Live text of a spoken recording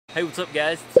Hey, what's up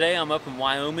guys? Today I'm up in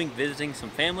Wyoming visiting some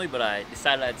family, but I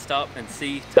decided I'd stop and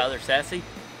see Tyler Sassy.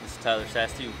 This is Tyler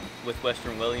Sassy with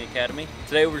Western Welding Academy.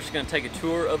 Today we're just going to take a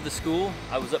tour of the school.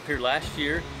 I was up here last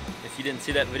year. If you didn't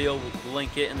see that video, we'll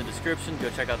link it in the description. Go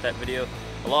check out that video.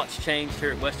 A lot's changed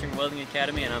here at Western Welding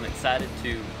Academy, and I'm excited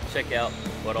to check out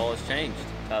what all has changed.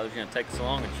 Tyler's going to take us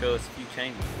along and show us a few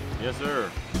changes. Yes,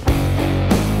 sir.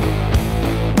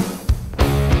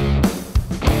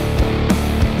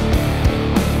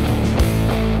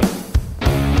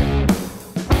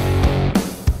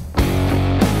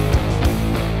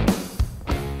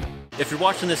 If you're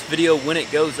watching this video when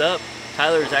it goes up,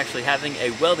 Tyler is actually having a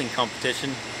welding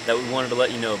competition that we wanted to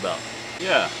let you know about.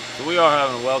 Yeah, so we are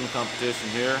having a welding competition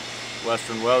here,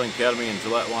 Western Welding Academy in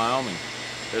Gillette, Wyoming.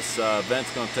 This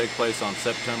event's going to take place on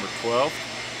September 12th,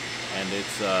 and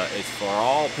it's for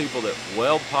all people that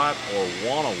weld pipe or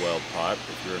want to weld pipe.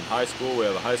 If you're in high school, we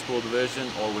have a high school division,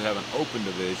 or we have an open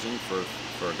division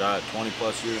for a guy at 20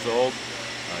 plus years old.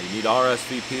 You need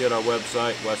RSVP at our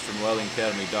website,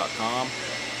 westernweldingacademy.com.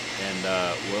 And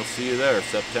we'll see you there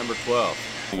September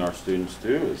 12th. Our students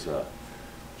do is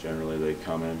generally they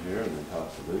come in here and they talk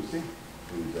to Lucy,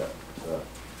 who's at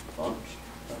lunch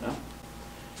right now,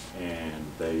 and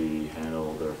they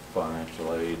handle their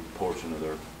financial aid portion of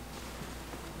their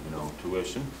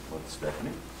tuition with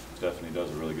Stephanie. Stephanie does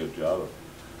a really good job of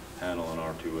handling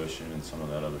our tuition and some of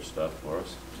that other stuff for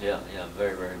us. Yeah,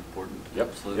 very, very important. Yep,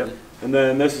 absolutely. Yep. And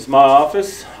then this is my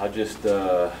office. I just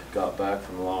got back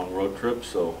from a long road trip,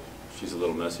 so she's a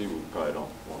little messy. We probably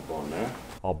don't want to go in there.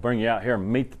 I'll bring you out here and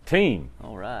meet the team.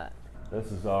 All right.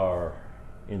 This is our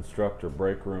instructor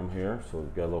break room here. So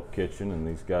we've got a little kitchen, and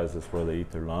these guys, that's where they eat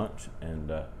their lunch, and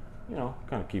kind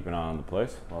of keep an eye on the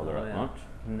place while they're at lunch.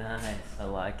 Nice. I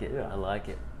like it. Yeah. I like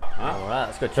it. All right,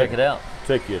 let's go check it out.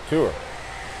 Take you a tour.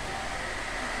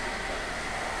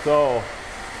 So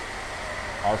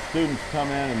our students come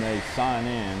in and they sign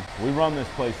in. We run this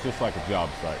place just like a job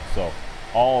site. So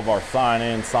all of our sign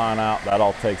in, sign out, that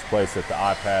all takes place at the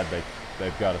iPad.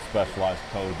 They've got a specialized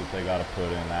code that they got to put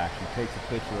in. Actually takes a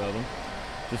picture of them,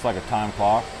 just like a time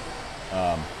clock.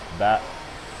 That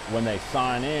when they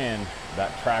sign in,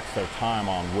 that tracks their time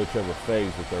on whichever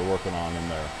phase that they're working on in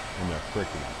their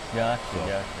curriculum. Gotcha, So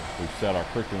gotcha. we've set our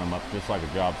curriculum up just like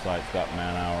a job site. It's got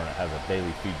man hour and it has a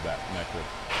daily feedback metric.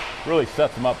 Really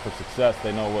sets them up for success.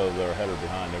 They know whether they're ahead or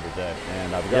behind every day.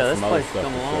 And I've got some other stuff to show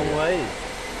you. Yeah, this place has come a long ways.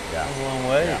 Yeah. A long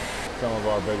way. Yeah. Some of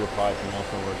our bigger pipes, some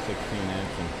of our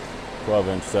 16-inch and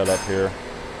 12-inch setup here,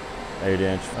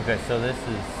 8-inch. Okay, so this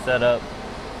is set up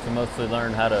to mostly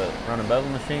learn how to run a bevel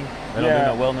machine? They don't do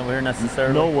no welding over here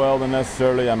necessarily? No welding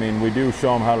necessarily. I mean, we do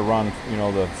show them how to run,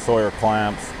 the Sawyer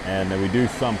clamps, and we do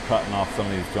some cutting off some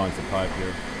of these joints of pipe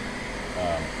here.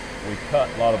 We cut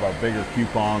a lot of our bigger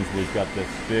coupons. We've got this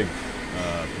big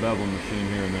bevel machine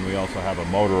here, and then we also have a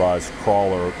motorized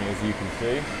crawler. As you can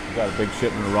see, we've got a big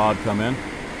shipment of rod come in.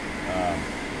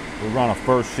 We run a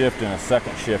first shift and a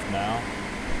second shift now,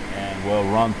 and we'll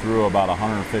run through about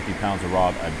 150 pounds of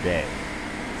rod a day.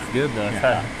 It's good though.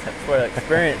 Yeah. That's where the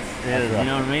experience is, right. You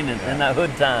know what I mean? In that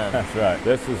hood time. That's right.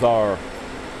 This is our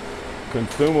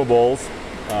consumables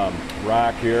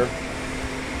rack here.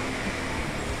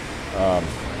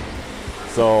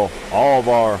 So all of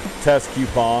our test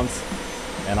coupons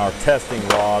and our testing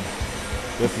rod,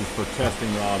 this is for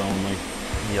testing rod only.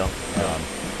 Yep.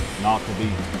 Not to be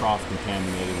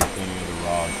cross-contaminated with any other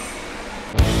rod.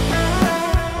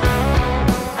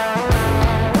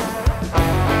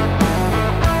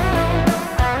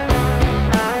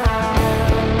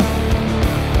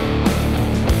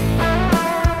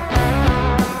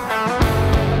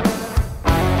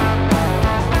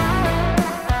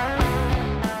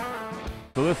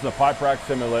 So this is a pipe rack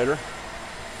simulator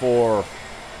for,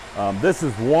 this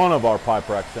is one of our pipe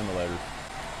rack simulators.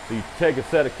 So you take a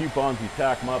set of coupons, you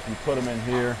tack them up, you put them in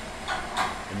here,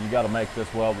 and you got to make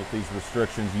this weld with these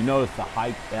restrictions. You notice the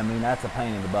height, I mean, that's a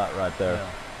pain in the butt right there.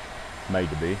 Yeah. Made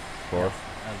to be, of course.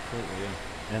 Yeah, absolutely,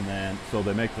 yeah. And then, so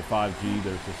they make the 5G,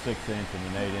 there's a 6-inch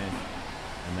and an 8-inch.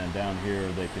 And then down here,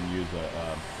 they can use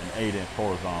an 8-inch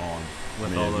horizontal.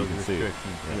 With all those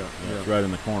restrictions. Yeah. It's right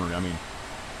in the corner. I mean,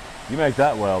 you make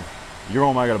that weld, you're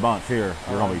gonna make it a bunch here.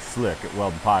 You're gonna be slick at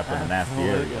welding pipe in a nasty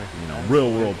area. Real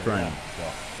world training. So,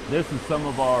 this is some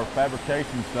of our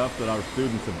fabrication stuff that our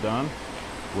students have done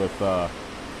with,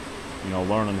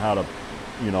 learning how to,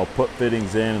 put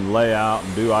fittings in and lay out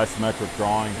and do isometric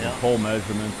drawings and pull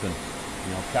measurements and,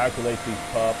 calculate these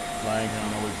pup lengths.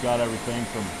 We've got everything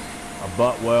from a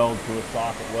butt weld to a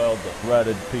socket weld to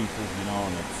threaded pieces,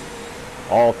 and it's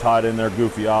all tied in there,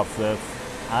 goofy offsets.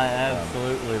 I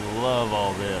absolutely love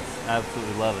all this.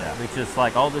 Absolutely love it. It's just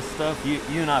like all this stuff, you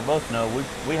and I both know,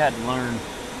 we had to learn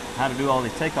how to do all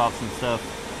these takeoffs and stuff,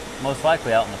 most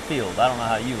likely out in the field. I don't know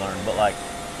how you learned, but like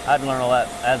I had to learn all that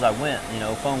as I went, you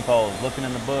know, phone calls, looking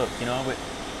in the book, you know.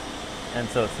 And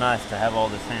so it's nice to have all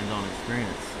this hands-on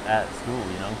experience at school,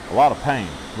 you know. A lot of pain,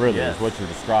 really, is what you're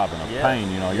describing, of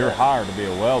pain. You know, you're hired to be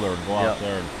a welder and go out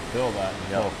there and fulfill that. And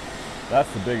so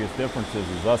that's the biggest difference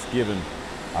is us giving,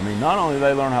 I mean, not only do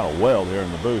they learn how to weld here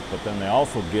in the booth, but then they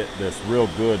also get this real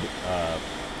good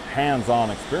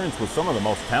hands-on experience with some of the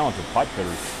most talented pipe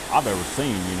fitters I've ever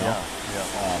seen, you know.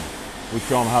 We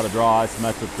show them how to draw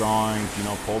isometric drawings, you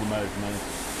know, pull the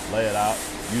measurements, lay it out,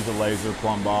 use a laser,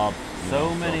 plumb bob.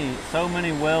 So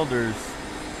many welders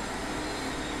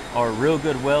are real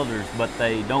good welders, but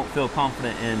they don't feel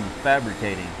confident in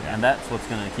fabricating, and that's what's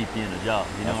going to keep you in a job.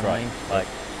 You know what I mean? Like,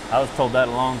 I was told that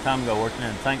a long time ago, working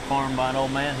in a tank farm by an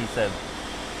old man. He said,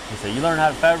 you learn how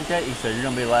to fabricate? He said, you're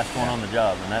going to be the last one on the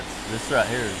job, and this right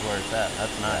here is where it's at.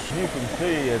 That's nice. You can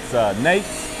see it's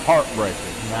Nate's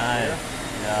Heartbreaker. Nice.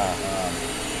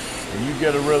 And you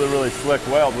get a really, really slick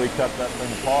weld. We cut that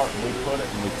thing apart and we put it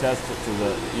and we test it to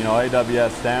the, you know,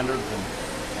 AWS standards,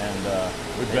 and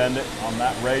we bend it on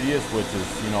that radius, which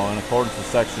is, you know, in accordance with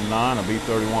Section 9 of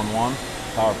B31.1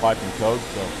 Power Piping Code.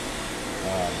 So,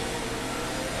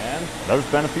 and there's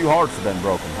been a few hearts that have been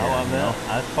broken here. Oh, I bet.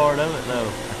 That's part of it, though.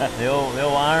 the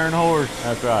old iron horse.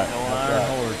 That's right. The old iron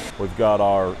horse. We've got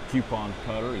our coupon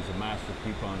cutter. He's a master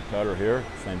coupon cutter here.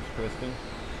 His name's Kristen.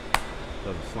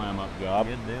 Does a slam up job.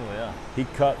 Good deal, yeah. He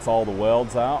cuts all the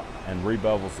welds out and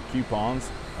rebevels the coupons.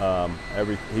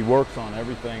 He works on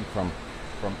everything from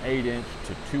 8-inch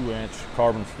to 2-inch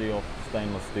carbon steel,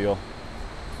 stainless steel.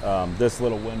 This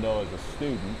little window as a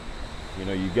student, you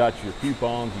know, you got your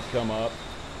coupons, you come up,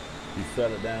 you set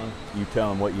it down, you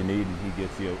tell him what you need, and he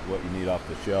gets you what you need off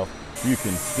the shelf. You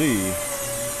can see,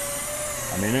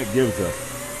 I mean, it gives a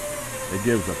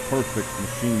perfect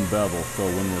machine bevel. So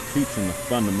when we're teaching the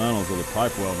fundamentals of the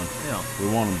pipe welding, we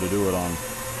want them to do it on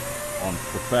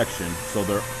perfection. So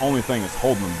the only thing that's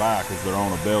holding them back is their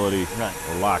own ability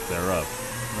or lack thereof.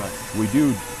 We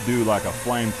do like a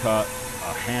flame cut,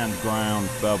 a hand ground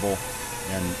bevel,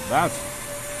 and that's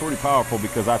pretty powerful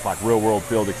because that's like real world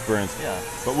field experience.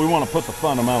 But we want to put the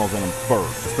fundamentals in them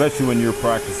first, especially when you're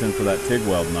practicing for that TIG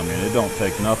welding. I mean, it don't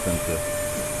take nothing to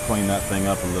clean that thing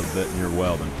up a little bit in your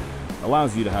welding.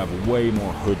 Allows you to have way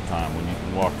more hood time when you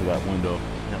can walk to that window,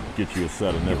 get you a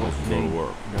set of nipples and go to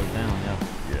work. Goes down,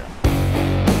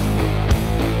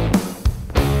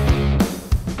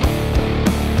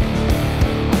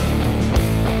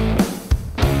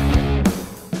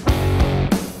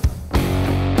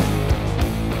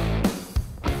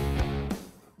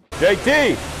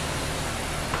 JT,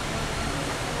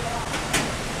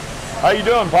 how you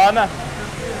doing, partner?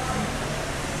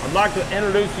 I'd like to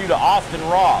introduce you to Austin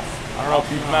Ross. I don't know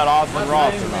if you've met Austin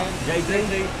Ross or not.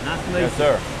 JT, nice to meet you. Yes,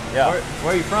 sir. Yeah.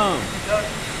 Where are you from?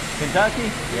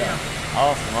 Kentucky? Yeah.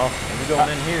 Awesome. We're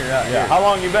going in here, right here. How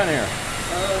long you been here?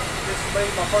 This will be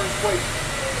my first week.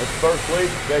 It's first week.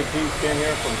 JT's been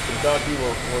here from Kentucky.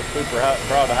 We're super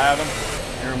proud to have him.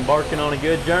 You're embarking on a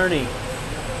good journey.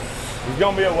 He's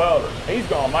going to be a welder. He's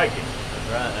going to make it.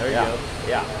 That's right. There you go.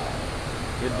 Yeah.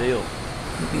 Good deal.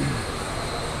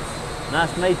 Nice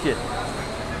to meet you.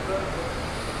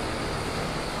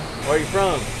 Where are you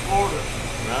from? Florida.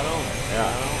 Right on. Yeah.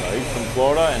 So he's from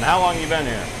Florida. And how long you been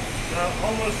here?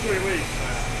 Almost 3 weeks.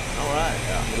 All right.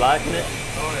 You liking it?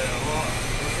 Oh yeah, a lot.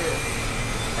 For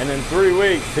sure. And in 3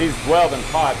 weeks, he's welding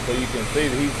pipe, so you can see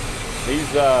that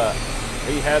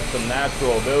he had some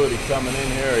natural ability coming in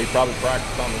here. He probably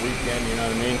practiced on the weekend, you know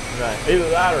what I mean? Right. Either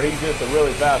that or he's just a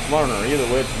really fast learner, either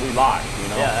which we like, you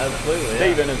know? Yeah, absolutely.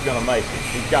 Steven is going to make it.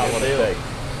 He's got what it takes,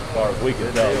 as far as we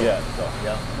can tell yet. So.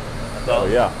 Yeah. So,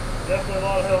 yeah. Definitely a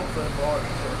lot of help so far.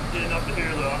 Getting up to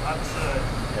here, though, I'd say.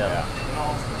 Yeah. And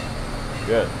awesome.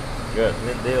 Good. Good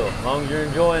deal. As long as you're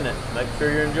enjoying it, make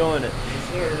sure you're enjoying it. Yes,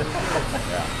 sir.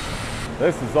 Yeah.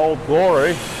 This is Old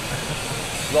Glory.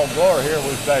 This is Old Glory here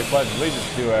we say pledge allegiance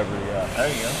to every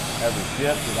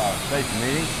shift at our station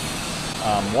meeting.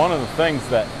 One of the things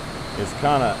that is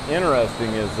kind of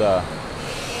interesting is 85%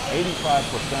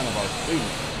 of our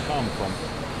students come from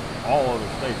all other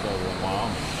states other than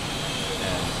Wyoming.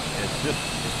 And it's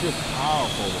just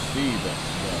powerful to see the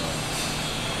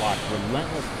like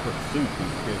relentless pursuit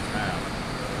these kids have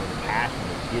for the passion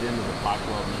to get into the pipe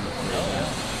welding industry.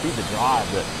 See the drive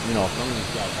that, you know, some of these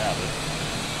guys have. It's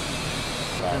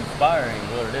inspiring is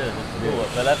what it is. It's cool.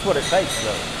 But that's what it takes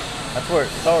though. That's where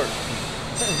it starts.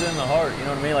 It's in the heart, you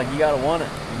know what I mean? Like you gotta want it.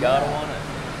 You gotta want it.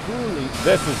 Truly,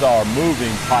 this is our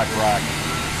moving pipe rack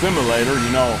simulator,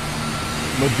 you know,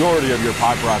 majority of your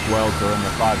pipe rack welds are in the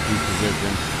 5-2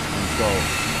 position, and so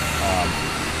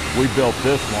we built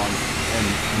this one, and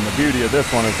the beauty of this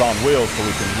one is on wheels, so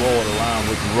we can roll it around,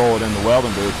 we can roll it in the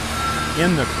welding booth.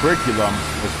 In the curriculum,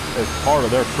 as part of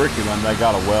their curriculum, they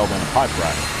got to weld in a pipe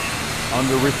rack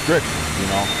under restrictions, you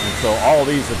know, and so all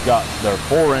these have got their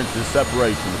 4 inches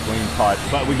separation between pipes,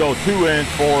 but we go 2 inch,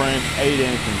 4 inch, 8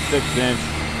 inch, and 6 inch.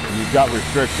 You've got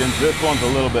restrictions. This one's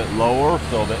a little bit lower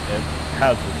so that it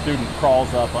has the student crawls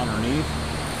up underneath,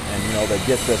 and you know, they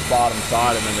get this bottom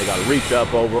side and then they got to reach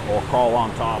up over or crawl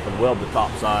on top and weld the top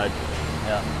side.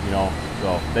 Yeah. You know,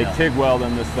 so they TIG weld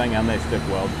in this thing and they stick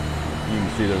weld. You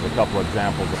can see there's a couple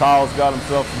examples. Kyle's got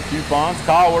himself some coupons.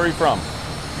 Kyle, where are you from?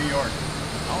 New York.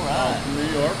 All right. From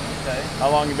New York. Okay. How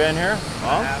long you been here?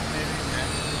 Huh? Nice.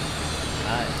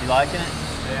 You liking it?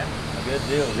 Yeah. Good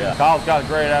deal. Yeah. Kyle's got a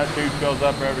great attitude, goes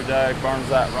up every day, burns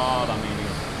that rod. I mean,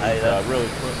 he's really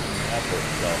putting in the effort.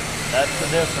 So That's the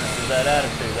difference, is that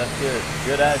attitude. That's good.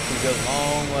 Good attitude goes a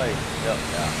long way. Yep.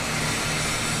 Yeah.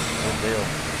 Good deal.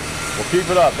 well, keep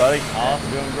it up, buddy. Awesome.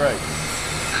 You're doing great.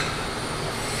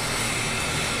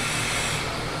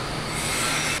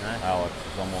 Nice. Alex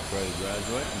is almost ready to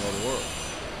graduate and go to work.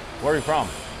 Where are you from?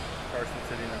 Carson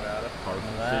City, Nevada.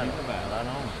 Carson Right. City, Nevada. Right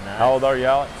on. Nice. How old are you,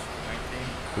 Alex?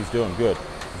 19. He's doing good.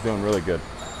 He's doing really good.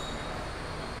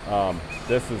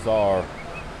 This is our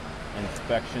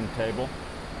inspection table.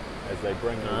 As they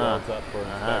bring their welds up for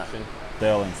inspection,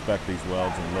 they'll inspect these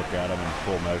welds and look at them and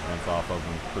pull measurements off of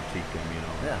them, critique them, you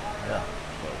know. Yeah, yeah.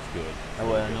 So it's good. That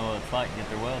way I know what it's like to get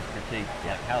their welds critiqued.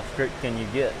 Like how strict can you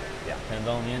get? Yeah. Depends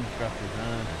on the instructor's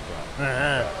run.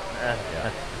 Yeah.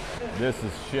 This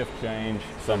is shift change.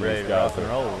 Some of Ready these to guys rock and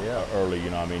are roll, yeah. early, you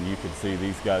know. I mean, you can see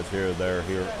these guys here, they're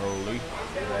here early.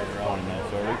 Ready to rock 20 and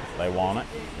minutes roll. early. They want it.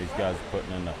 These guys are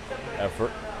putting in the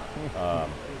effort.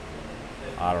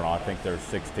 I don't know, I think there's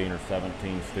 16 or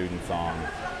 17 students on.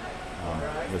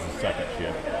 This is second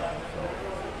shift. So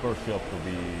first shift will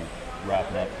be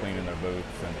wrapping up, cleaning their boots,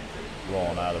 and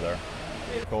rolling out of there.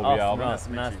 Colby Awesome.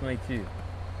 Alvin. Nice to meet you.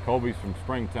 Colby's from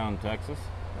Springtown, Texas.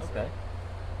 Okay.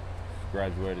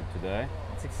 Graduated today.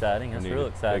 That's exciting. That's We need real to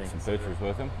exciting. Take some pictures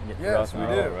with him. Get to Yes, rock and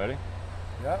we roll. do. Ready?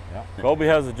 Yep. Yeah. Colby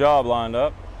has a job lined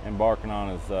up, embarking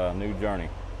on his new journey.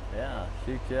 Yeah,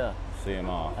 shoot, yeah. See him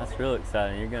off. That's real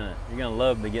exciting. You're gonna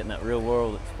love to getting that real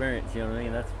world experience. You know what I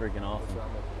mean? That's freaking awesome.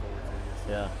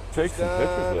 Yeah. Take some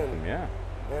pictures with him, yeah.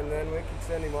 And then we can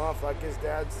send him off. Like his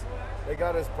dad's, they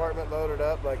got his apartment loaded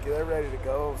up. Like they're ready to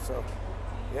go. So,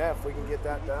 yeah, if we can get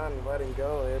that done and let him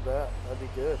go, yeah, that'd be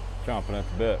good. Chomping at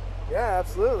the bit. Yeah,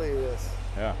 absolutely. Yes.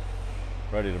 Yeah.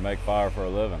 Ready to make fire for a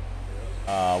living.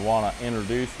 I want to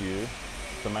introduce you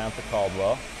Samantha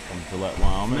Caldwell from Gillette,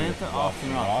 Wyoming. Samantha, awesome.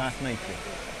 Nice to meet you.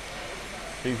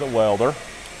 She's a welder.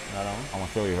 Right on. I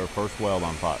want to show you her first weld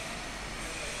on pipe.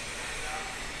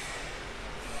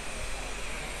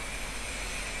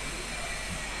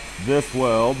 This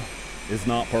weld is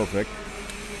not perfect.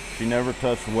 She never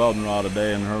touched a welding rod a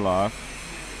day in her life.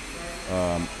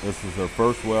 This is her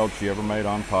first weld she ever made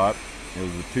on pipe. It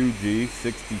was a 2G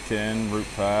 6010 root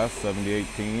pass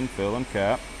 7018 fill and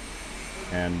cap.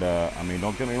 And I mean,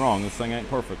 don't get me wrong, this thing ain't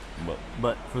perfect,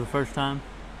 But for the first time,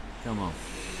 come on.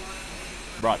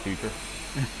 bright future.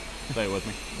 Stay with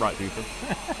me, bright future.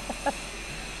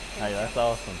 Hey, that's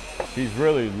awesome. She's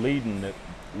really leading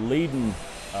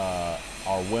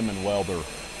our women welder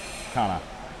kind of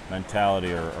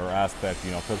mentality or aspect,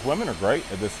 you know, because women are great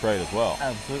at this trade as well.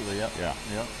 Absolutely. Yep. Yeah.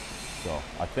 Yep. So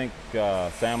I think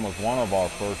Sam was one of our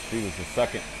first. She was the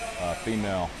second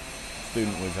female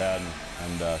student we've had,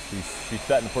 and she's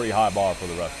setting a pretty high bar for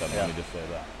the rest of them. Yeah. Let me just say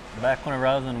that. Back whenever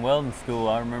I was in welding school,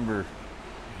 I remember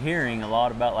hearing a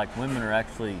lot about like women are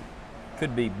actually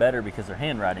could be better because their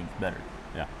handwriting's better.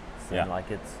 Yeah. So Yeah. like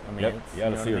it's, I mean, Yep. it's, You got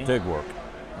to know see what her I mean? TIG work.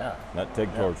 Yeah. That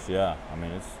TIG torch, yeah. I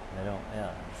mean, it's They don't.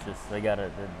 Yeah. It's just they got the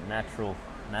natural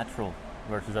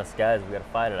versus us guys. We got to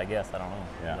fight it. I guess I don't know.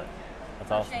 Yeah. But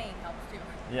that's awesome. Crocheting helps too.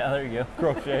 Yeah. There you go.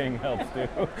 crocheting helps too.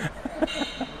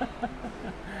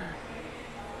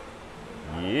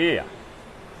 Yeah.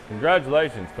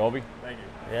 Congratulations, Colby. Thank you.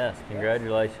 Yes.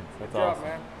 Congratulations. That's awesome.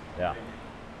 Yeah.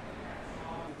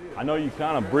 I know you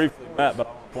kind of briefly met, but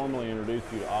I'll formally introduce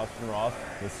you to Austin Ross.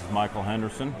 This is Michael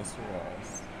Henderson. Mr.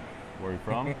 Ross. Where are you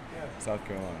from? South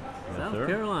Carolina. South sir.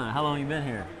 Carolina. How long you been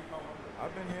here?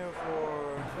 I've been here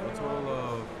for a total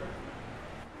of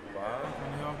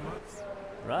 5.5 months.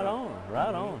 Right on.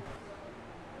 Right on.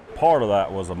 Part of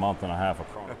that was a month and a half of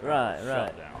Right. Right.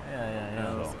 shutdown.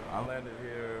 Yeah. I landed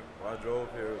here, I drove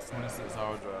here, it was a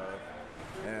 26-hour drive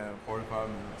and 45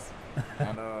 minutes.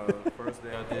 And the first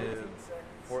day I did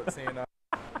 14 hours.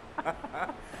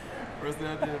 First day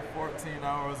I did 14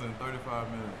 hours and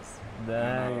 35 minutes.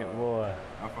 Dang it, boy.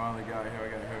 I finally got here. I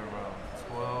got here around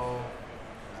 12.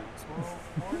 Is it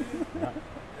 12:40?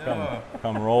 Yeah.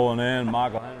 Come rolling in.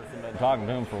 Michael Henderson been talking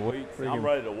to him for weeks. I'm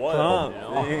ready to weld. You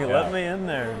know? Yeah. Let me in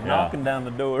there, knocking down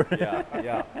the door. Yeah.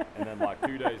 And then like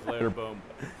 2 days later, boom,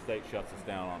 state shuts us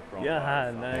down on coronavirus.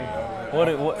 Yeah,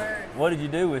 dang. What did you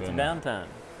do with your downtime?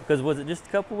 Because was it just a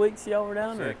couple weeks y'all were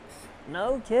down? 6.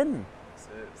 No kidding.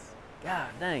 6. God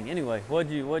dang. Anyway,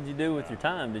 what'd you do with your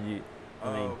time? Did you?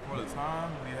 I mean, For the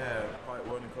time, we had pipe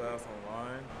welding class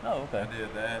online. oh, okay. I did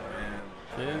that, and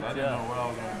Shoot, I didn't know what I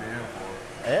was going to be in for.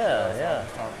 Yeah, So I yeah. was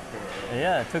just trying to prepare.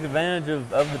 Yeah, took advantage of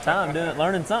the time doing it,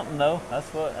 learning something though. That's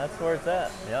where it's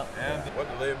at. Yep. And what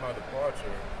delayed my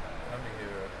departure coming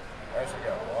here, I actually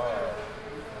got robbed.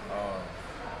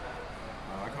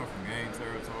 I come from gang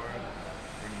territory,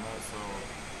 pretty much, so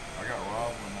I got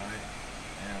robbed one night,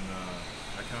 and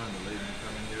that kind of delayed me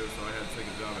coming here, so I had to take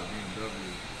a job at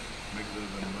BMW, make a little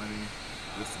bit of money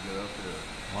just to get up here.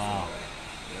 Wow. So,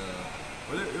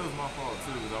 yeah. But it was my fault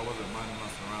too, because I wasn't minding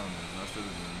my surroundings. I should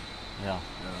have been. Yeah.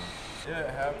 Yeah,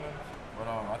 it happened, but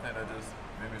I think that just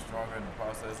made me stronger in the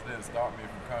process. It didn't stop me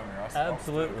from coming. I was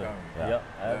Absolutely. still coming. Yep.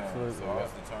 Absolutely. So I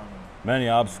was determined. Many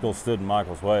obstacles stood in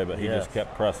Michael's way, but he Yes. just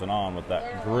kept pressing on with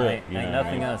that grit. Ain't You know what I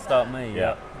nothing mean? gonna stop me. Yeah,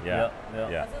 Yep. yeah, Yep. yeah.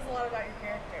 That says a lot about your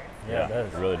character. Yeah, it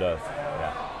does. It really does.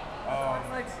 Yeah.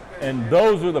 And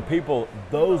those are the people.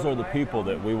 Those are the people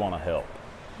that we want to help,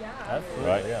 Yeah. Absolutely.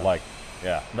 right? Yeah. Like,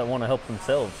 yeah, that want to help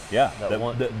themselves. yeah. That That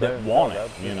want want it.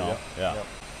 absolutely. You know. Yep. Yeah. Yep.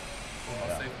 My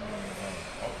safety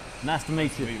meeting Nice to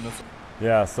meet you.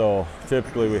 Yeah. So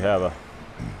typically we have a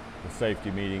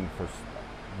safety meeting for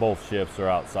both shifts are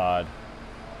outside,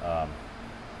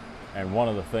 and one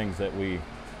of the things that we're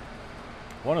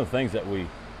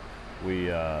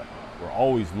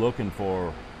always looking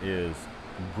for is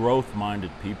growth-minded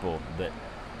people that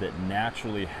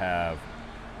naturally have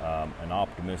an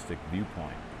optimistic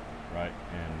viewpoint, right?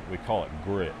 And we call it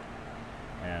grit.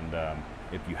 And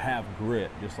if you have grit,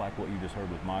 just like what you just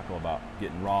heard with Michael about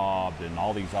getting robbed and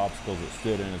all these obstacles that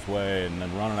stood in his way, and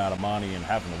then running out of money and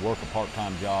having to work a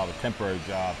part-time job, a temporary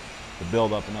job, to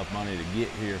build up enough money to get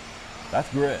here, that's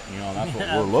grit, you know, and that's what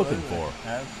we're looking for.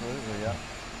 Absolutely, yeah.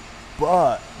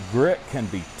 But grit can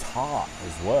be taught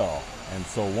as well. And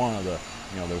so one of the,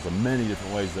 there's many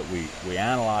different ways that we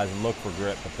analyze and look for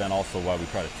grit, but then also why we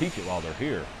try to teach it while they're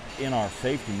here. In our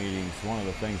safety meetings, one of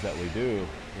the things that we do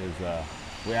is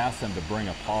we ask them to bring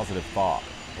a positive thought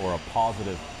or a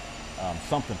positive,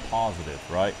 something positive,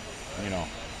 right?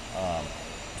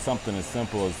 Something as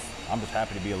simple as, I'm just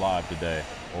happy to be alive today,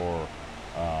 or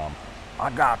I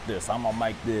got this, I'm gonna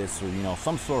make this, or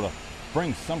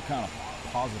bring some kind of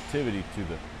positivity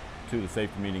to the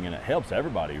safety meeting, and it helps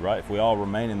everybody, right? If we all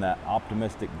remain in that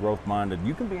optimistic, growth-minded,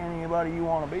 you can be anybody you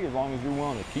want to be as long as you're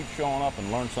willing to keep showing up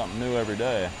and learn something new every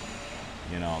day.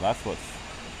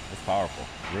 It's powerful,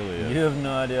 it really is. You have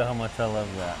no idea how much I love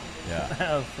that. Yeah.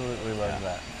 Absolutely love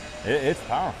that. It's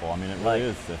powerful. I mean, it really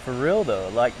is. For real though,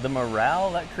 like the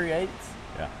morale that creates.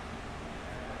 Yeah.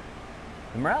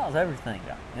 The morale is everything.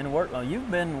 Yeah. In work,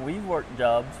 we've worked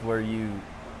jobs where you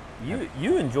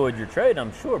enjoyed your trade,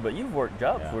 I'm sure, but you've worked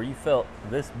jobs where you felt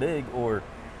this big, or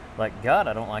like, God,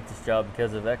 I don't like this job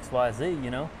because of X, Y, Z.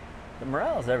 The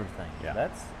morale is everything. Yeah.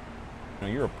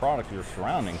 You're a product of your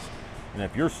surroundings, and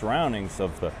if your surroundings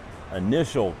of the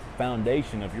initial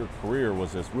foundation of your career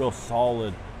was this real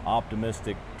solid,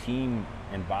 optimistic team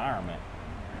environment,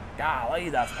 golly,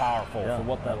 that's powerful for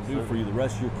what that'll do for you the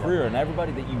rest of your career. And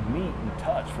everybody that you meet and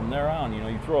touch from there on,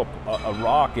 you throw a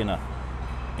rock in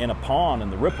a pond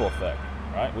and the ripple effect,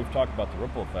 right? We've talked about the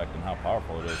ripple effect and how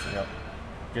powerful it is. Yep.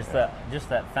 Just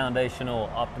that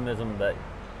foundational optimism that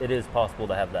it is possible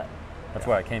to have that. That's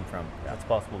where I came from. It's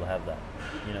possible to have that,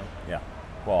 Yeah.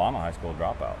 Well, I'm a high school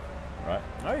dropout, right?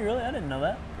 Oh, you really? I didn't know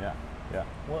that. Yeah. Yeah.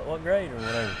 What grade or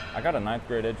whatever? I got a 9th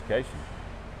grade education.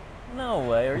 No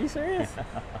way. Are you serious?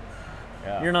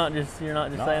 Yeah. You're not just saying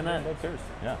that? That's serious.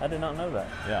 Yeah. I did not know that.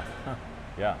 Yeah. Huh.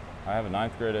 Yeah. I have a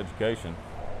 9th grade education,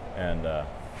 and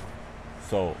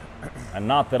and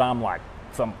not that I'm like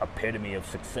some epitome of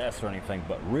success or anything,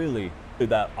 but really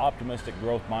that optimistic,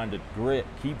 growth-minded grit,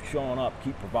 keep showing up,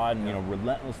 keep providing,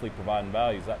 relentlessly providing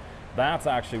values. That's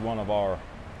actually one of our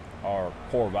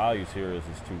core values here is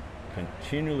to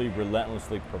continually,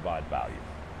 relentlessly provide value,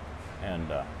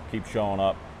 and keep showing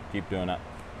up, keep doing that.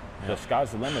 The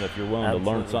sky's the limit if you're willing to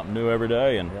learn something new every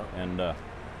day, and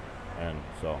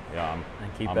so and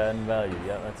keep adding value.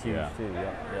 Yeah, that's huge too.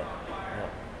 Yeah.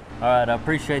 All right, I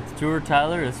appreciate the tour,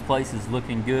 Tyler. This place is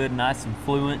looking good, nice and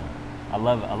fluent. I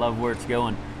love it. I love where it's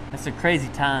going. It's a crazy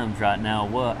times right now.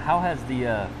 How has the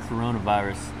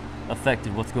coronavirus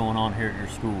affected what's going on here at your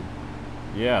school?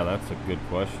 Yeah, that's a good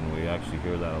question. We actually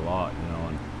hear that a lot, you know,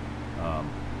 and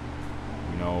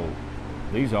you know,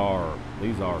 these are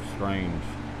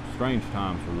strange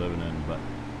times we're living in,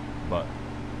 but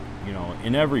you know,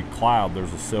 in every cloud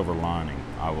there's a silver lining.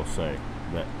 I will say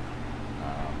that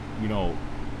you know,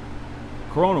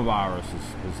 coronavirus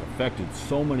has affected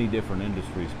so many different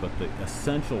industries, but the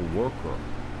essential worker,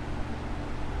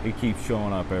 he keeps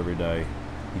showing up every day.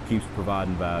 He keeps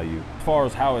providing value. As far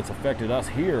as how it's affected us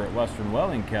here at Western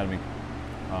Welding Academy,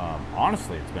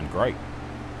 honestly, it's been great.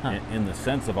 In the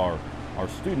sense of our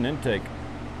student intake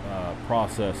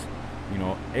process. You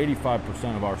know,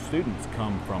 85% of our students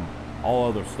come from all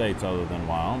other states other than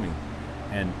Wyoming,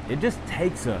 and it just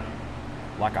takes a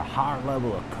higher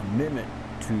level of commitment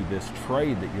to this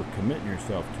trade that you're committing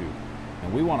yourself to,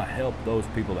 and we want to help those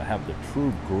people that have the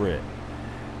true grit.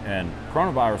 And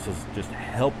coronavirus has just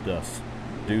helped us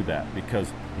do that,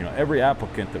 because you know, every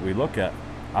applicant that we look at,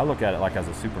 I look at it like as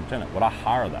a superintendent. Would I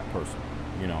hire that person?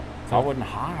 You know, if I wouldn't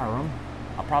hire them,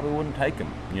 I probably wouldn't take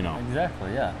them. You know,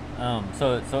 exactly, yeah.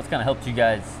 So it's kind of helped you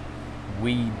guys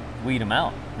weed them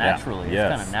out naturally. Yeah, yes.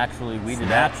 It's kind of naturally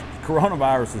weeded out.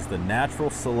 Coronavirus is the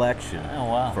natural selection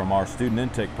from our student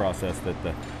intake process.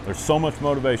 There's so much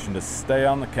motivation to stay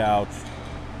on the couch,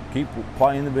 keep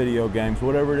playing the video games,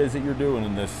 whatever it is that you're doing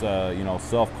in this you know,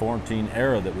 self-quarantine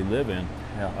era that we live in.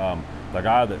 Yeah. The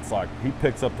guy that's like, he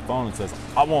picks up the phone and says,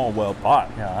 I want to weld pipe.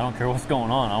 Yeah, I don't care what's going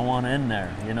on. I want in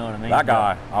there. You know what I mean? That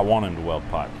guy, I want him to weld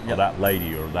pipe. Or that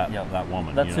lady, or that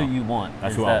woman. That's you know? who you want.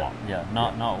 That's who I want. Yeah,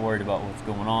 not worried about what's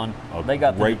going on. They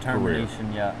got the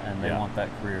determination, and they want that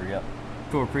career. Yep.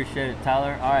 Cool, appreciate it,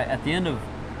 Tyler. All right, at the end of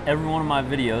every one of my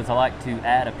videos, I like to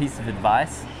add a piece of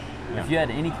advice. If you had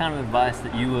any kind of advice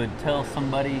that you would tell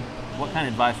somebody, what kind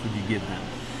of advice would you give them?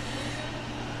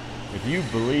 If you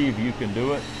believe you can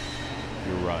do it,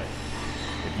 you're right.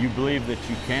 If you believe that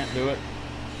you can't do it,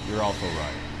 you're also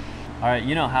right. All right,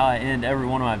 you know how I end every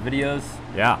one of my videos?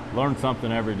 Yeah, learn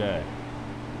something every day.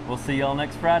 We'll see y'all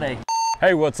next Friday.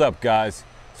 Hey, what's up, guys?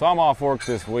 So I'm off work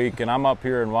this week, and I'm up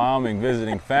here in Wyoming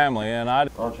visiting family, and Arch,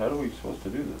 how are we supposed to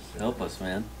do this? Help us,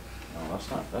 man. No,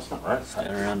 that's not right.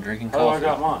 Sitting around drinking coffee. Oh, I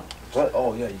got mine. What?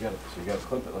 Oh, yeah, you gotta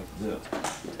clip it like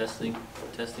this. Testing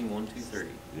 1, 2, 3.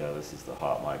 Yeah, this is the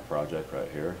hot mic project right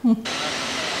here.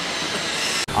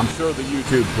 I'm sure the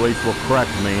YouTube police will correct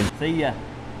me. See ya.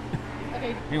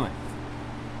 Okay. Anyway.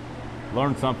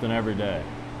 Learn something every day.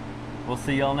 We'll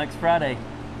see y'all next Friday.